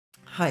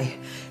Hi,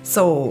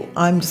 so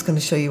I'm just going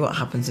to show you what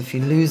happens if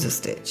you lose a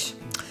stitch.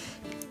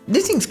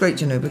 Knitting's great,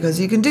 you know, because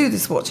you can do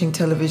this watching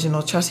television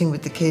or chatting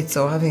with the kids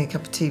or having a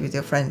cup of tea with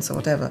your friends or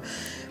whatever.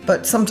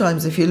 But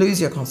sometimes if you lose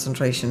your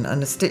concentration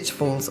and a stitch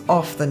falls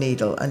off the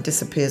needle and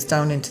disappears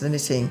down into the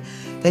knitting,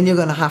 then you're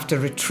going to have to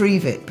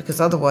retrieve it,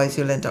 because otherwise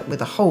you'll end up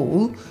with a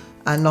hole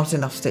and not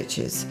enough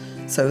stitches.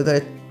 So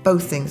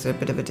both things are a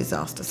bit of a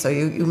disaster. So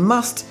you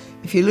must,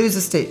 if you lose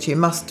a stitch, you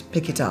must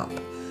pick it up.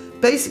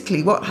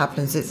 Basically what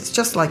happens is it's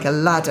just like a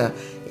ladder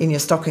in your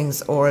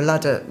stockings, or a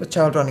ladder, a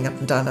child running up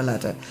and down a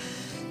ladder.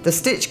 The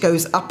stitch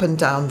goes up and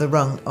down the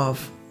rung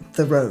of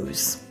the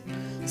rows.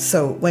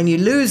 So when you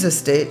lose a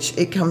stitch,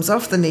 it comes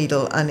off the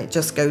needle and it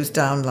just goes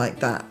down like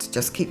that,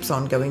 just keeps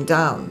on going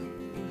down.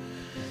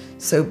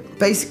 So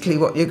basically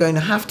what you're going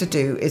to have to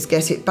do is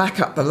get it back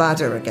up the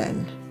ladder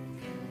again.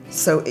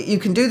 So you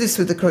can do this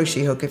with the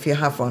crochet hook if you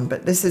have one,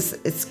 but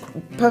it's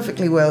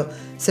perfectly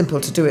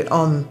simple to do it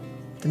on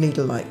the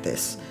needle like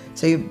this.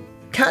 So you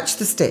catch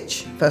the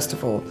stitch, first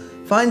of all,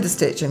 find the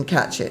stitch and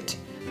catch it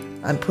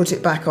and put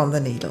it back on the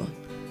needle.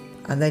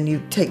 And then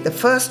you take the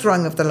first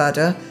rung of the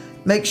ladder,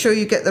 make sure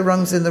you get the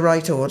rungs in the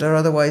right order,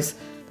 otherwise,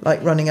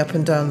 like running up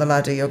and down the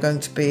ladder, you're going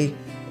to be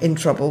in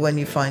trouble when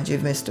you find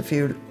you've missed a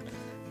few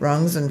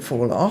rungs and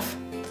fall off.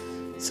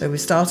 So we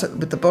start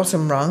with the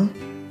bottom rung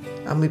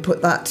and we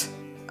put that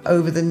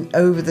over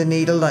the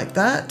needle like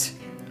that,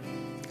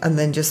 and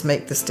then just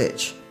make the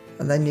stitch.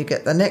 And then you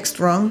get the next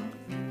rung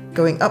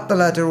going up the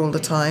ladder all the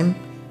time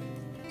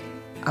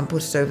and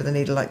put it over the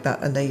needle like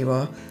that, and there you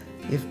are.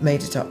 You've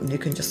made it up and you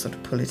can just sort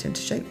of pull it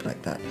into shape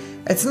like that.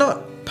 It's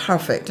not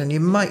perfect and you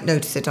might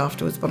notice it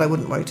afterwards, but I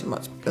wouldn't worry too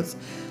much because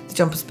the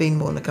jumper's been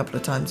worn a couple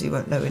of times, you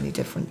won't know any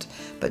different.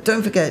 But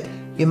don't forget,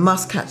 you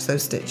must catch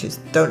those stitches.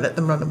 Don't let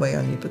them run away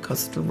on you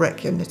because it'll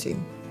wreck your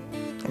knitting.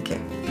 Thank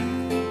you.